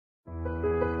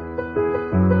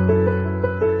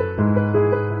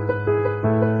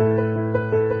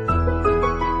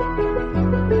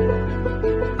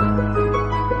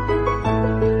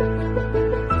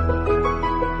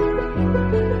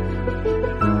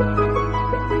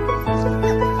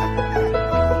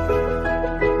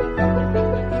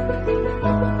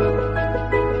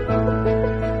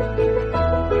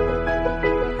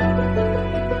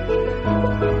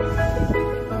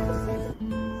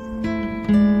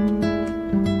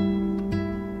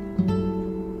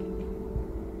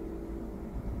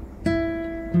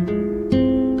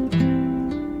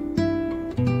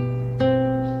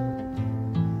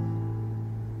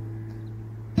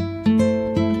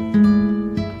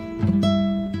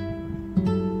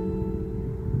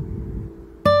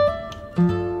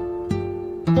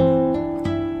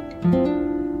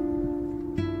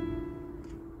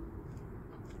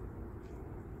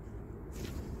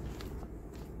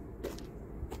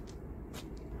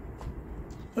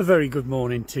A very good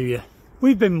morning to you.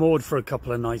 We've been moored for a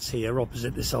couple of nights here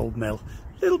opposite this old mill.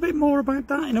 A little bit more about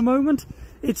that in a moment.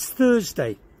 It's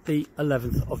Thursday, the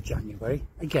 11th of January.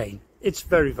 Again, it's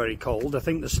very, very cold. I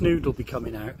think the snood will be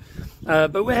coming out.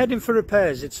 But we're heading for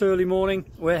repairs. It's early morning.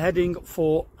 We're heading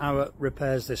for our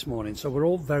repairs this morning. So we're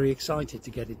all very excited to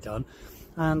get it done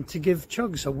and to give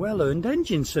Chugs a well-earned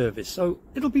engine service. So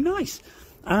it'll be nice.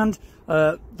 And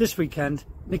this weekend,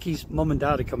 Nikki's mum and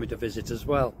dad are coming to visit as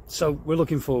well. So we're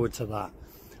looking forward to that.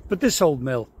 But this old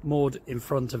mill, moored in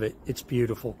front of it, it's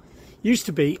beautiful. Used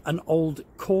to be an old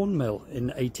corn mill in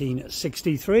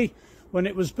 1863 when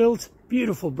it was built.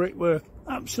 Beautiful brickwork,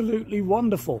 absolutely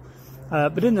wonderful.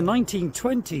 But in the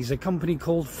 1920s, a company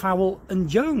called Fowell and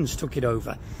Jones took it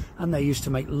over. And they used to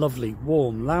make lovely,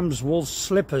 warm lamb's wool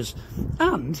slippers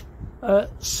and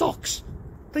socks.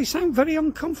 They sound very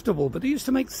uncomfortable, but they used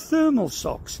to make thermal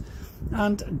socks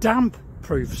and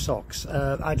damp-proof socks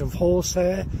out of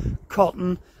horsehair,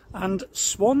 cotton and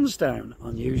swan's down,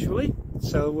 unusually.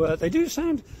 So they do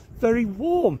sound very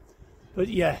warm. But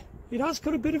yeah, it has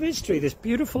got a bit of history, this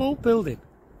beautiful old building.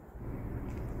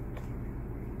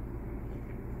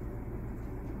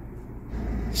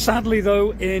 Sadly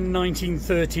though, in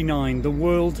 1939, the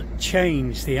world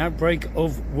changed. The outbreak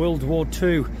of World War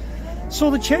II saw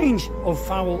the change of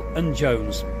Fowell and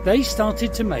Jones. They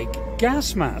started to make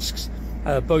gas masks,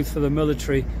 both for the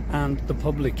military and the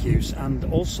public use, and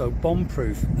also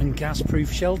bomb-proof and gas-proof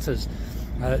shelters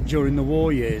during the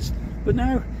war years. But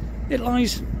now it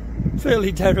lies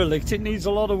fairly derelict. It needs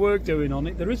a lot of work doing on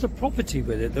it. There is a property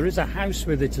with it, there is a house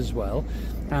with it as well,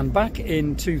 and back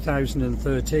in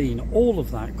 2013 all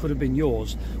of that could have been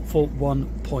yours for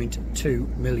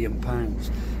 £1.2 million.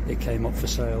 It came up for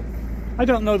sale. I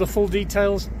don't know the full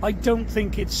details. I don't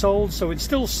think it's sold, so it's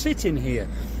still sitting here.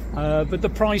 But the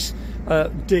price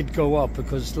did go up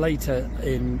because later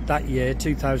in that year,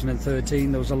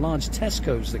 2013, there was a large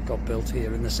Tesco's that got built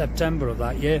here in the September of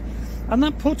that year, and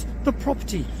that put the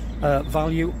property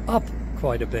value up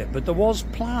quite a bit. But there was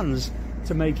plans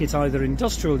to make it either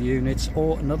industrial units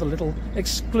or another little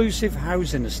exclusive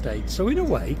housing estate. So in a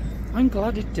way, I'm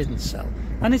glad it didn't sell.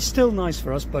 And it's still nice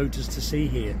for us boaters to see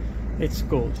here. It's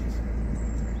gorgeous.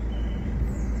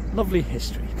 Lovely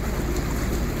history.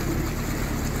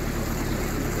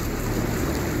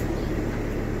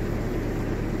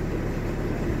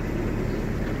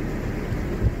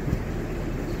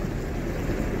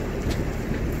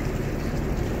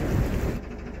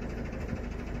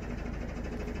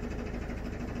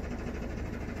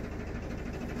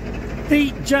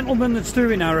 The gentleman that's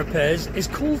doing our repairs is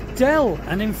called Del,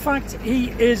 and in fact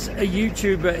he is a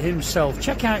YouTuber himself.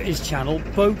 Check out his channel,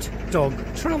 Boat Dog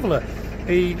Traveller.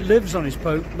 He lives on his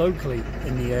boat locally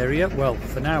in the area. Well,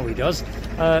 for now he does.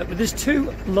 But there's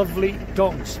two lovely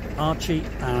dogs, Archie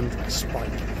and Spike.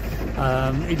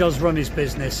 He does run his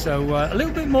business, so a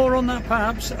little bit more on that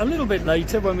perhaps a little bit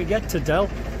later when we get to Del.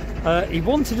 He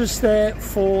wanted us there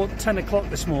for 10 o'clock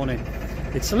this morning.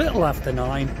 It's a little after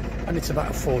 9 and it's about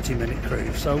a 40-minute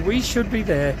cruise, so we should be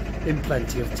there in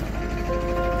plenty of time.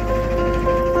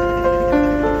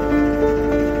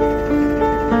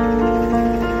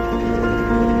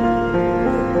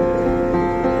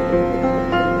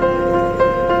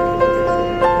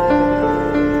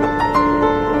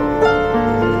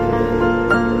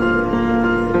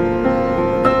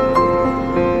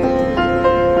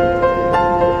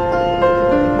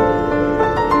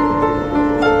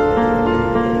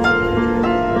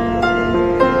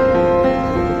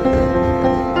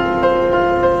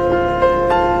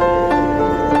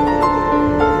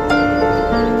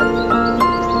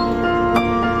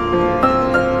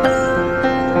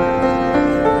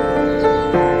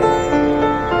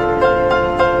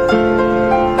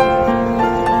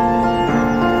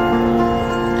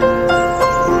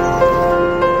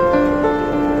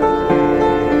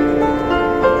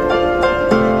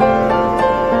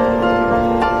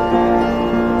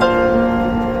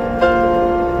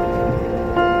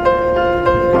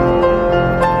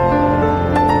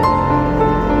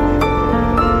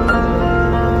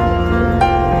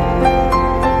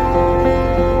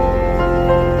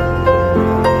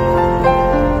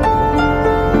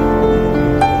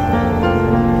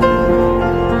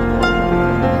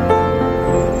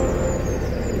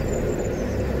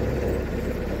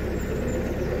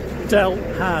 Del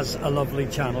has a lovely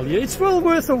channel. It's well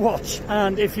worth a watch,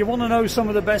 and if you want to know some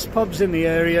of the best pubs in the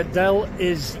area, Del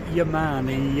is your man.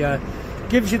 He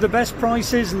gives you the best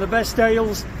prices and the best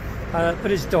ales, but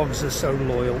his dogs are so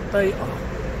loyal. They are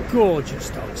gorgeous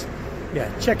dogs. Yeah,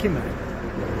 check him out.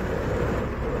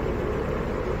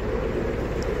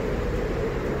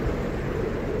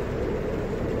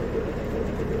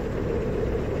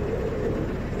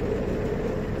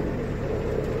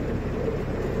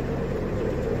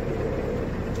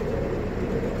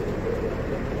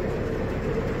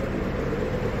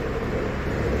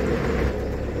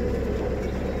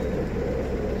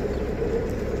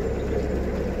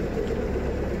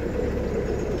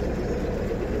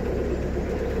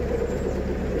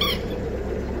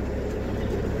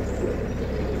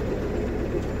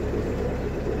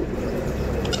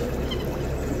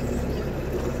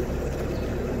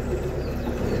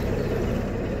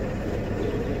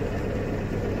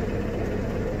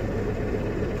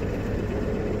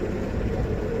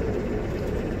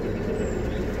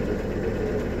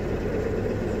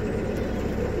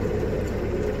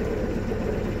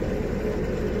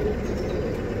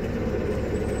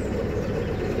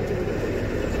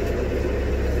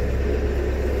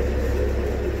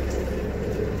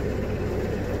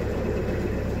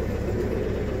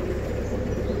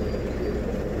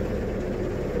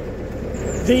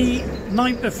 The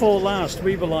night before last,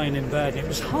 we were lying in bed. It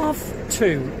was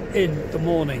 2:30 in the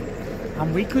morning,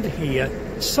 and we could hear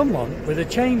someone with a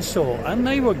chainsaw, and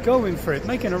they were going for it,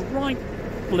 making a right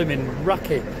blimmin'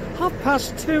 racket.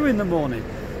 2:30 in the morning,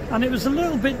 and it was a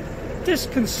little bit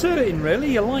disconcerting,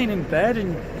 really. You're lying in bed,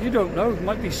 and you don't know, it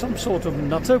might be some sort of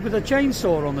nutter with a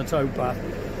chainsaw on the towpath.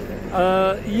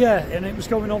 Yeah, and it was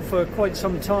going on for quite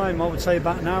some time. I would say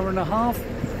about an hour and a half.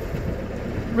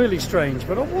 Really strange,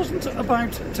 but I wasn't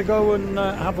about to go and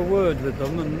have a word with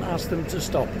them and ask them to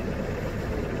stop.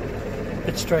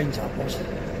 Bit strange, that was.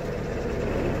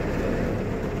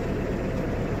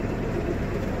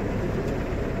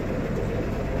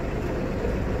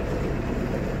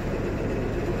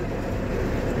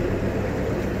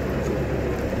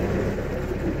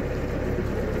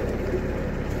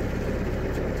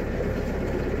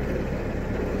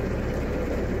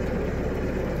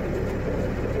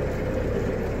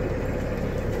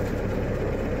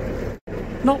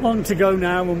 Not long to go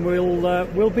now, and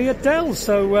we'll be at Dell's,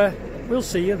 so we'll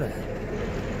see you there.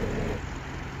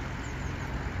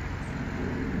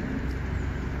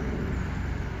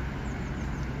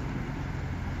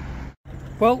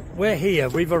 Well, we're here.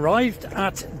 We've arrived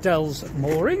at Dell's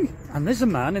mooring, and there's a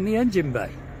man in the engine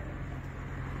bay.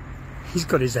 He's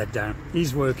got his head down.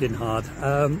 He's working hard.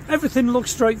 Everything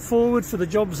looks straightforward for the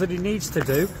jobs that he needs to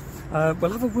do.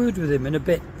 We'll have a word with him in a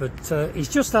bit, but he's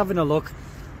just having a look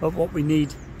at what we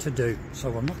need to do, so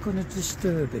I'm not going to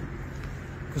disturb him,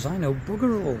 because I know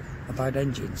bugger all about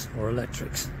engines or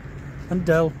electrics, and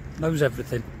Dell knows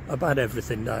everything about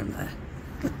everything down there.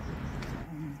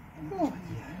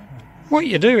 What are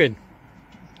you doing?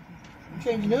 I'm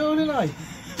changing oil, didn't I?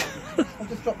 I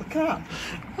just dropped the cap.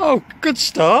 Oh, good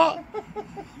start.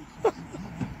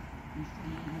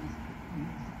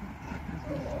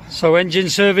 So engine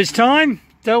service time.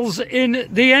 Dell's in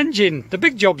the engine. The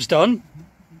big job's done.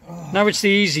 Now it's the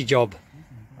easy job.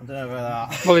 I don't know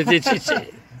about that. Well, it's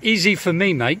easy for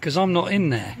me, mate, because I'm not in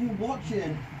there. You're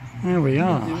watching. There we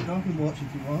are. You can watch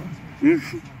if you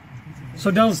want.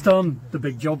 So Dell's done the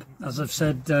big job. As I've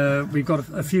said, we've got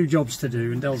a few jobs to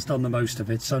do, and Dell's done the most of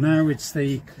it. So now it's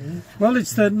the, well,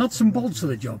 it's the nuts and bolts of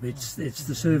the job. It's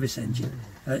the service engine.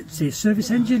 It's the service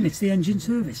engine. It's the engine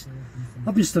service.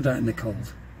 I've been stood out in the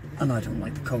cold, and I don't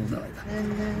like the cold either.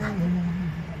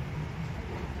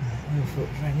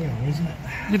 Isn't it?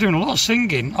 You're doing a lot of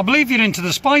singing. I believe you're into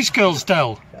the Spice Girls,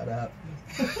 Dell. Shut up.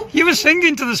 You were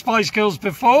singing to the Spice Girls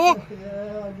before. Yeah,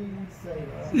 I didn't say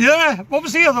that. Yeah. What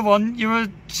was the other one you were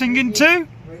singing to?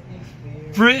 Britney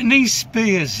Spears. Britney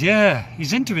Spears. Yeah,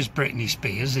 he's into his Britney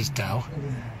Spears, is Dell.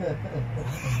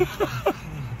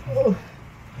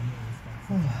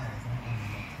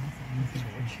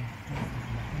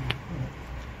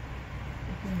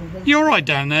 You all right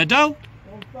down there, Dell?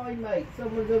 I'm fine, mate.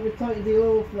 Someone's over tightened the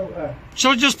oil filter.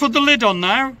 Shall I just put the lid on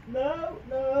now? No,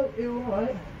 you're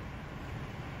alright.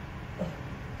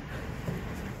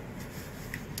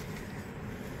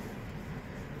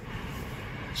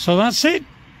 So that's it.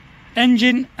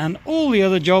 Engine and all the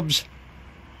other jobs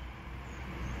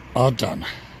are done.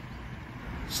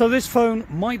 So this phone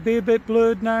might be a bit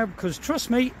blurred now, because trust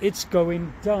me, it's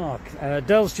going dark.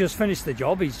 Dell's just finished the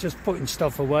job. He's just putting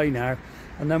stuff away now,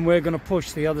 and then we're going to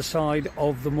push the other side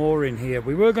of the mooring here.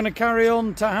 We were going to carry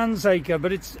on to Handsacre,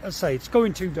 but it's, as I say, it's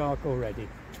going too dark already.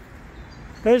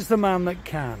 There's the man that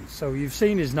can. So you've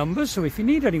seen his number, so if you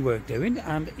need any work doing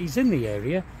and he's in the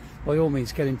area, by all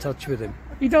means get in touch with him.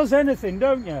 He does anything,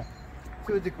 don't you?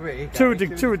 To a degree. To a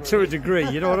degree,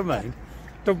 you know what I mean?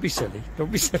 Don't be silly,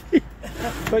 don't be silly.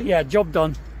 But yeah, job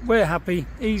done. We're happy,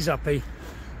 he's happy.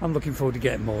 I'm looking forward to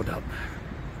getting moored up.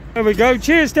 There we go.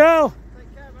 Cheers, Dell.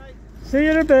 Take care, mate. See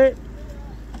you in a bit.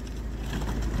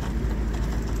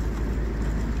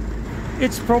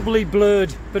 It's probably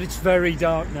blurred, but it's very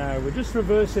dark now. We're just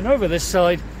reversing over this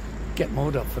side, get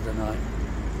moored up for the night.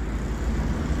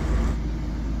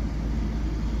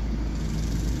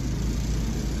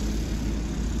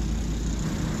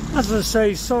 As I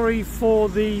say, sorry for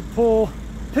the poor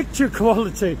picture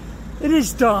quality. It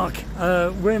is dark.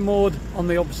 We're moored on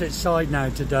the opposite side now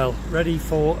to Dell, ready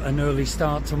for an early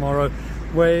start tomorrow,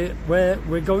 where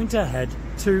we're going to head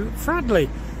to Fradley.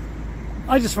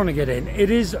 I just want to get in.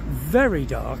 It is very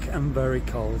dark and very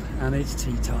cold, and it's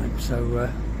tea time,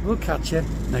 so we'll catch you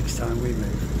next time we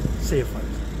move. See you, folks.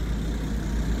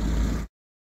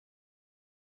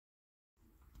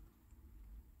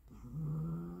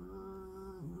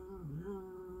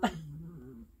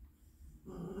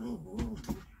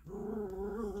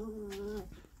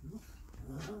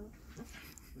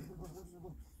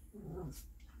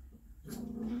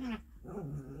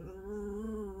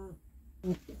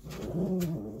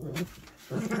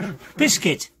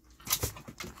 Biscuit,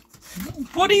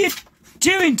 what are you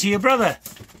doing to your brother?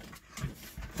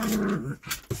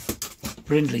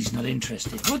 Brindley's not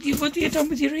interested. What have you done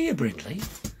with your ear, Brindley?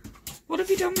 What have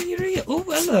you done with your ear? Oh,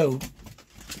 hello.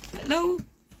 Hello.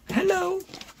 Hello.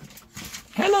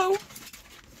 Hello.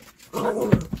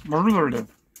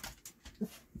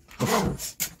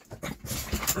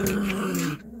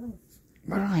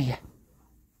 Where are you?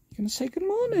 You gonna say good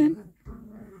morning?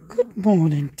 Good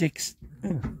morning, Dix.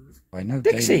 Oh, I know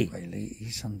Dixie. Daily Whaley,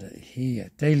 he's under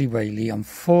here. Daily Whaley,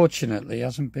 unfortunately,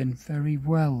 hasn't been very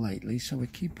well lately, so we're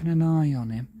keeping an eye on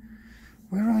him.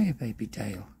 Where are you, baby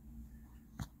Dale?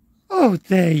 Oh,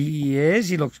 there he is.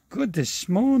 He looks good this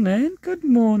morning. Good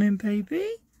morning, baby.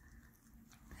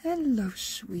 Hello,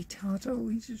 sweetheart. Oh,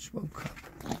 he just woke up.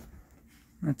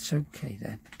 That's okay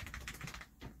then.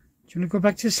 Do you want to go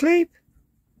back to sleep?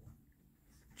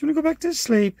 Do you want to go back to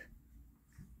sleep?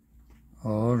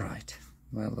 All right.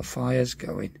 Well, the fire's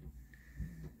going.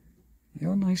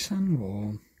 You're nice and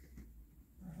warm.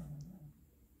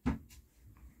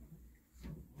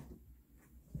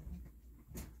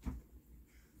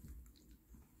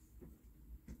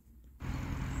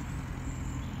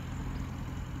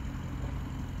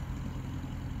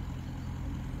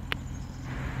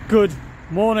 Good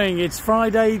morning. It's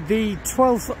Friday the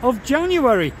 12th of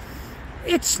January.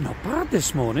 It's not bad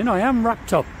this morning. I am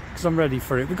wrapped up because I'm ready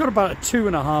for it. We've got about a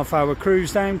 2.5 hour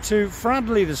cruise down to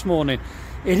Fradley this morning.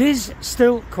 It is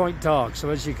still quite dark, so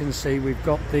as you can see we've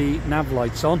got the nav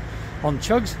lights on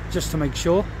chugs just to make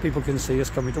sure people can see us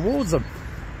coming towards them.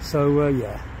 So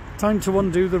yeah, time to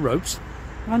undo the ropes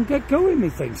and get going,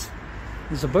 methinks.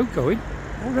 There's a boat going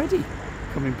already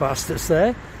coming past us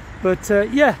there, but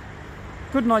yeah,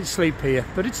 good night's sleep here,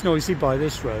 but it's noisy by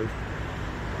this road.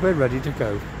 We're ready to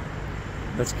go.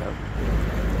 Let's go.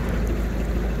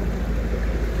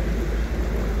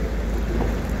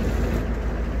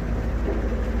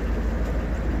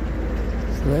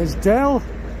 So there's Del.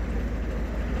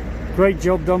 Great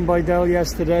job done by Del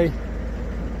yesterday.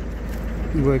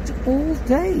 He worked all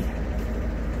day.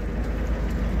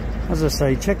 As I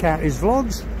say, check out his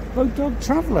vlogs. Boat Dog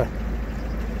Traveller.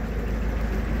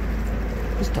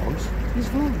 His dogs, his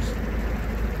vlogs.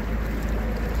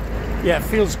 Yeah, it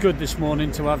feels good this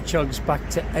morning to have Chugs back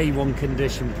to A1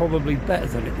 condition. Probably better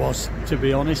than it was, to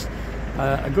be honest.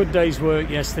 A good day's work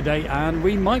yesterday, and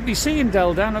we might be seeing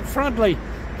Del down at Fradley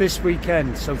this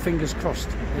weekend, so fingers crossed,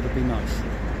 it'll be nice.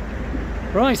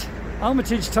 Right,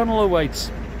 Armitage Tunnel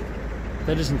awaits.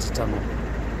 There isn't a tunnel.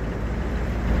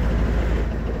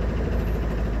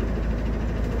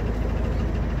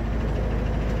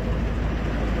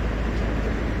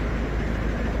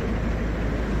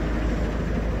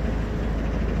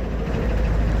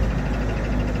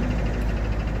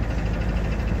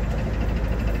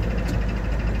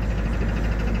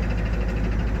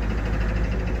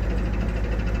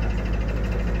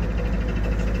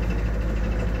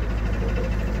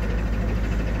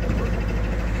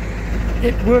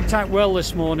 It worked out well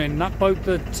this morning. That boat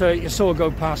that you saw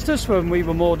go past us when we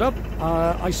were moored up,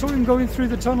 I saw him going through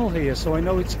the tunnel here, so I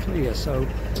know it's clear, so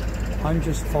I'm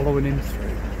just following him through.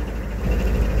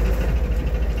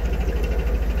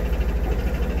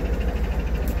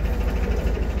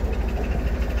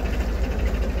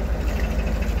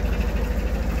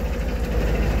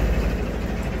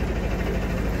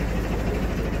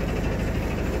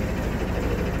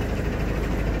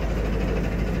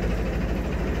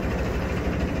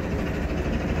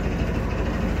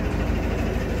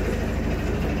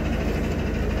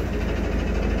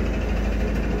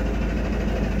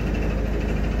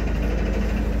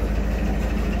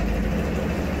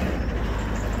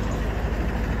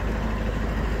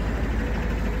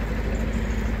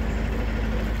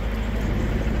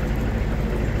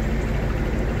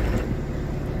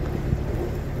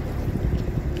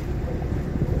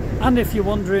 And if you're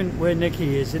wondering where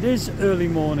Nikki is, it is early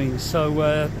morning,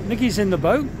 so Nikki's in the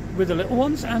boat with the little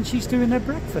ones and she's doing their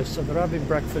breakfast, so they're having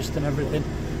breakfast and everything.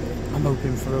 I'm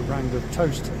hoping for a round of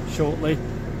toast shortly,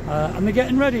 and they're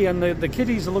getting ready, and the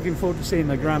kiddies are looking forward to seeing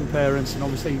their grandparents, and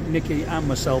obviously Nikki and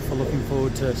myself are looking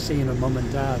forward to seeing her mum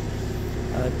and dad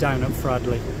down at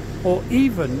Fradley, or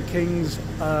even King's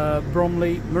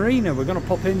Bromley Marina. We're going to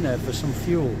pop in there for some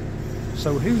fuel,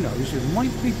 so who knows, we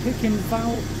might be picking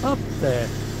Val up there.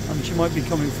 And she might be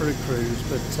coming for a cruise,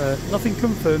 but nothing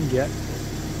confirmed yet.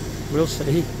 We'll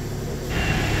see.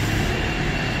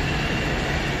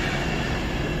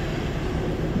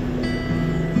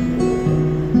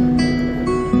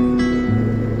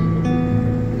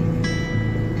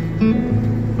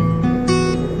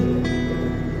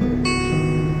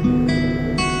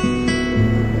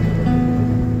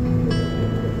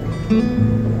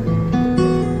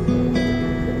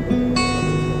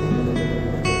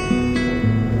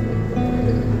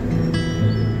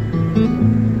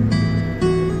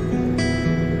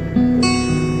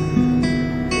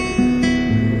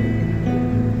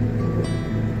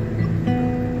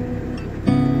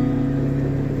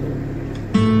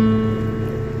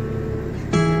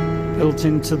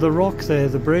 built into the rock there,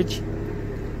 the bridge.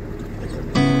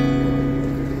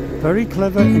 Very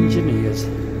clever engineers.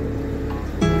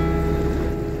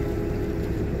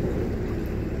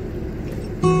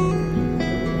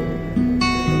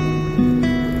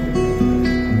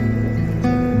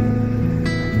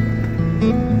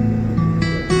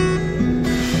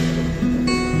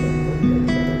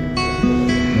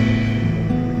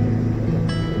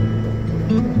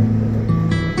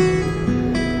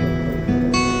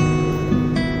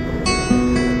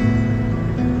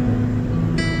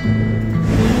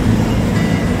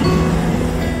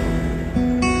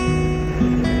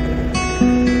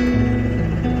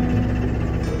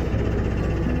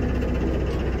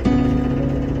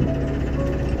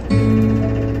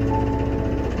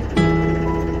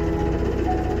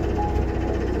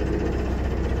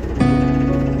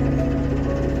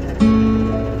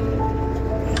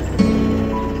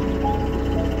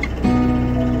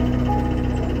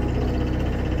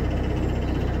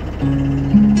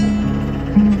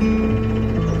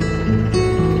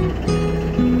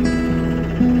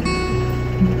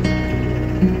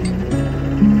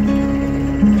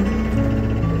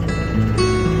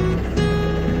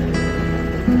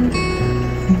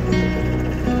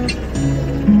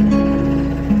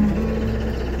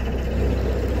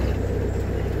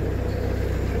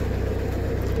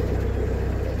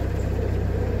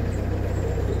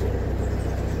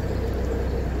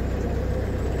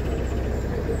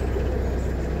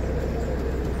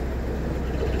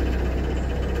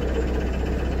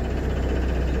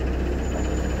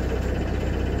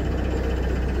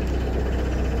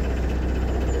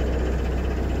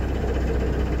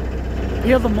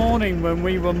 The other morning when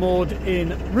we were moored in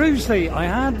Ruisley, I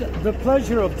had the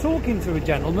pleasure of talking to a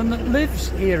gentleman that lives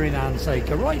here in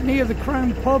Ansaker, right near the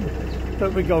Crown pub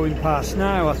that we're going past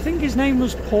now. I think his name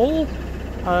was Paul,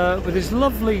 with his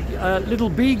lovely little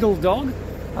beagle dog.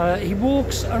 He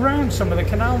walks around some of the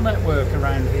canal network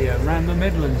around here, around the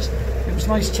Midlands. It was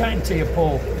nice chatting to you,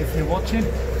 Paul, if you're watching.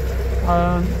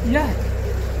 Yeah,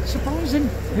 surprising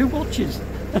who watches.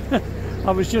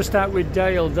 I was just out with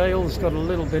Dale. Dale's got a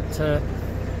little bit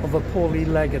of a poorly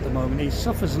leg at the moment. He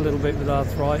suffers a little bit with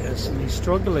arthritis and he's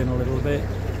struggling a little bit.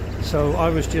 So I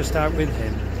was just out with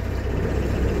him.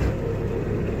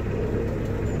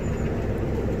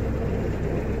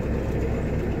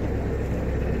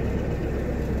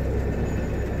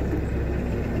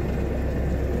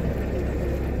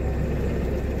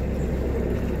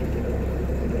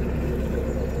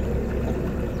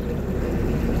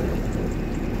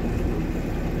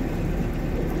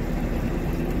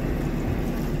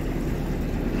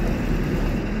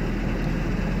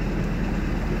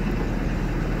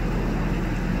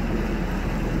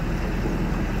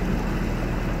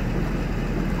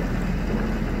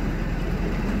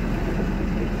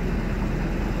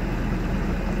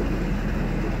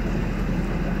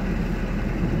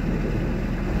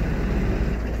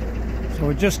 So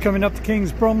we're just coming up to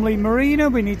King's Bromley Marina.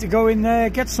 We need to go in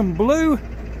there, get some blue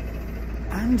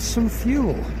and some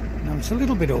fuel. Now it's a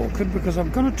little bit awkward because I'm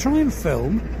going to try and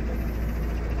film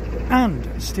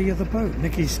and steer the boat.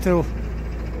 Nikki's still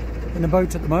in the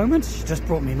boat at the moment. She just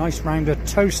brought me a nice round of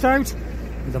toast out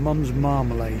with a mum's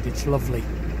marmalade. It's lovely.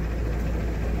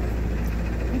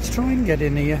 Let's try and get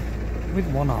in here with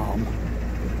one arm.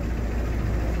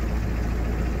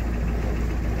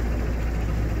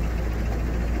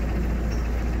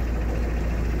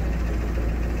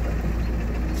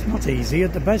 Not easy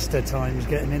at the best of times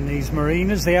getting in these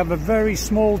marinas. They have a very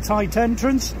small tight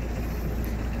entrance,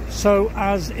 so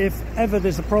as if ever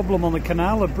there's a problem on the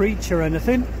canal, a breach or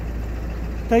anything,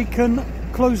 they can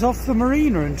close off the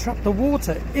marina and trap the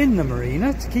water in the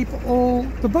marina to keep all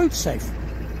the boats safe.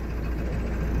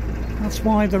 That's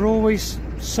why they're always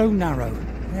so narrow.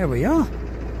 There we are.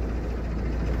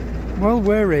 Well,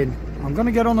 we're in. I'm going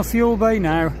to get on the fuel bay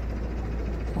now.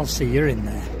 I'll see you in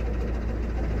there.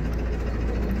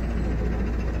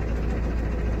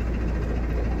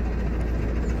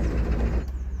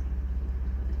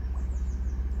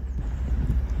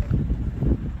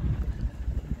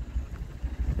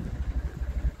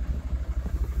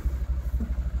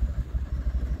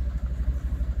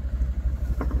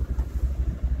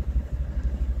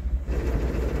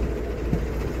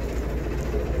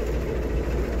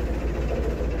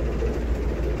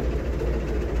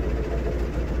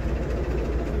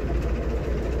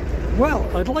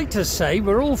 Well, I'd like to say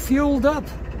we're all fueled up,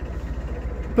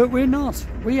 but we're not.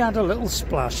 We had a little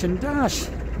splash and dash,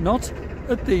 not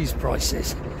at these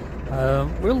prices.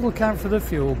 We'll look out for the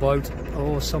fuel boat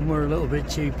or somewhere a little bit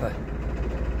cheaper.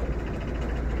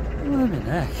 Blimey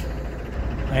heck.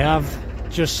 I have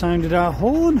just sounded our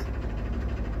horn.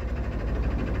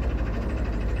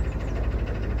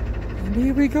 And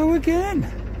here we go again.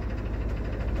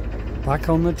 Back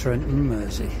on the Trent and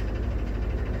Mersey.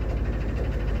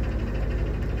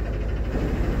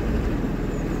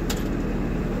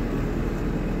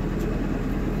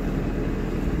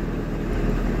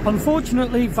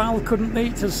 Unfortunately, Val couldn't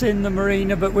meet us in the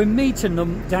marina, but we're meeting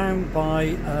them down by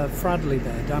Fradley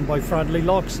there, down by Fradley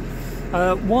Locks.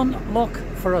 One lock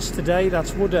for us today,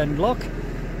 that's Wood End Lock,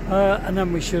 and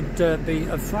then we should be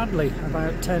at Fradley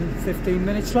about 10-15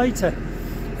 minutes later.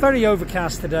 Very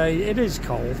overcast today, it is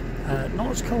cold,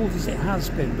 not as cold as it has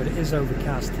been, but it is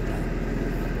overcast today.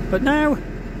 But now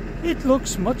it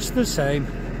looks much the same,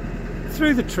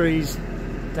 through the trees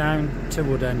down to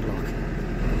Wood End Lock.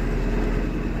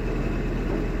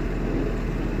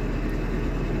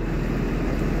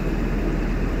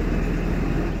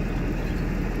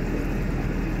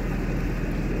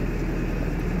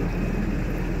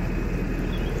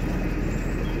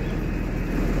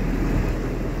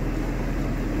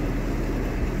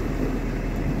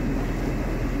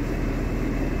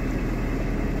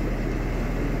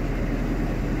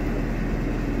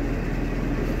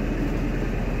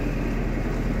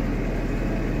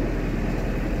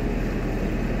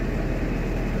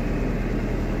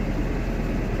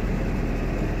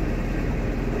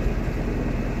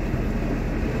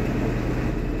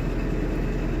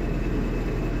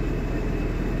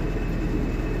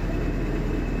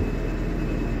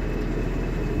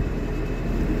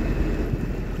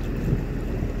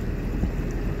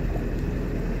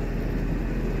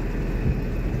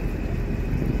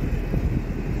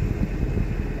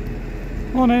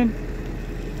 Morning.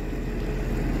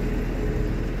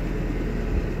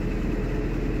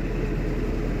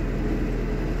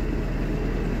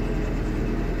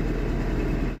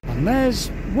 And there's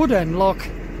Wood End Lock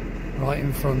right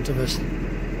in front of us.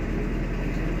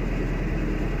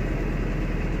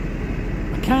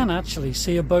 I can actually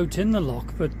see a boat in the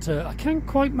lock, but I can't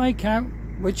quite make out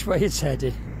which way it's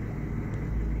headed.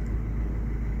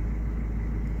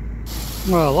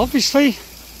 Well, obviously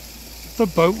the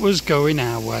boat was going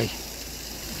our way.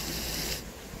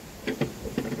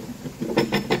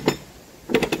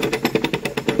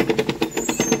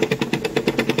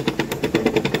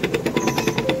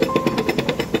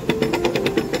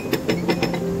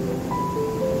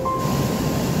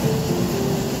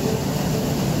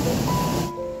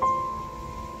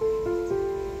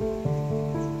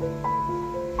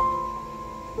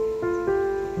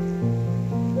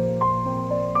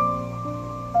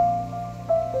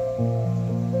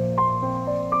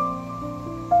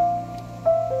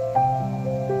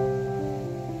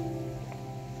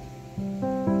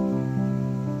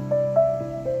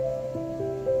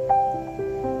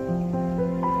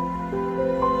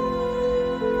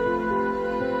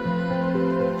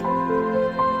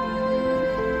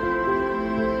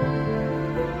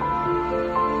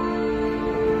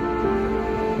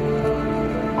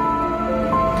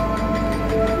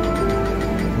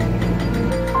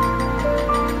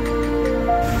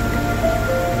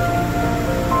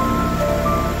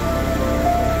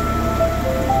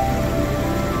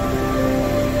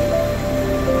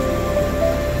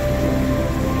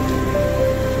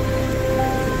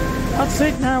 That's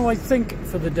it now, I think,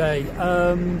 for the day,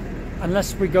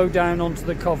 unless we go down onto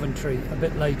the Coventry a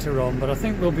bit later on, but I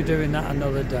think we'll be doing that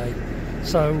another day.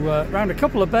 So round a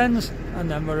couple of bends and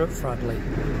then we're at Fradley.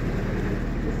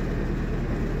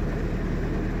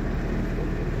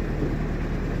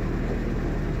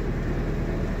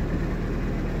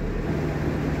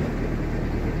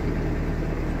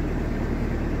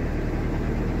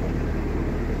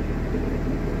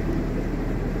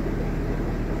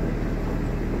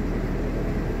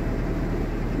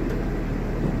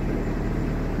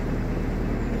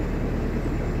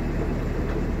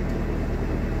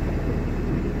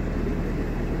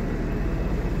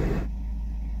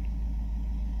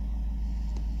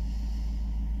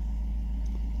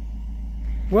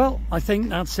 Well, I think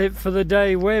that's it for the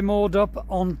day. We're moored up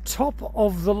on top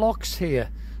of the locks here,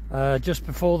 just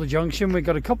before the junction. We've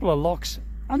got a couple of locks,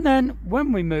 and then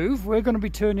when we move, we're going to be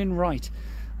turning right,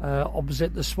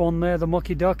 opposite the Swan there, the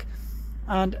Mucky Duck,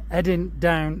 and heading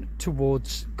down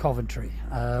towards Coventry.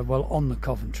 Well, on the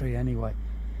Coventry anyway.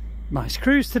 Nice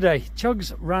cruise today.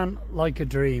 Chugs ran like a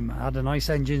dream. I had a nice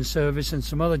engine service and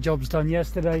some other jobs done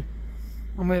yesterday,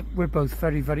 and we're both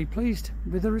very, very pleased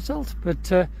with the result.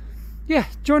 But yeah,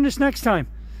 join us next time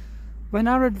when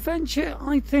our adventure,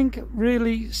 I think,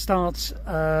 really starts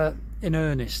in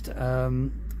earnest.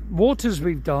 Waters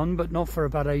we've done, but not for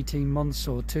about 18 months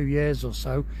or 2 years or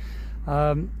so.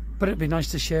 but it'd be nice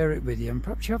to share it with you, and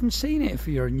perhaps you haven't seen it if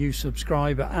you're a new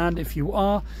subscriber, and if you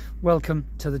are, welcome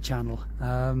to the channel.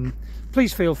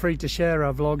 Please feel free to share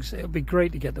our vlogs. It'll be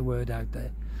great to get the word out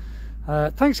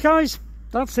there. Thanks guys,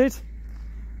 that's it.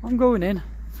 I'm going in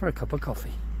for a cup of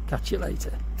coffee. Catch you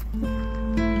later.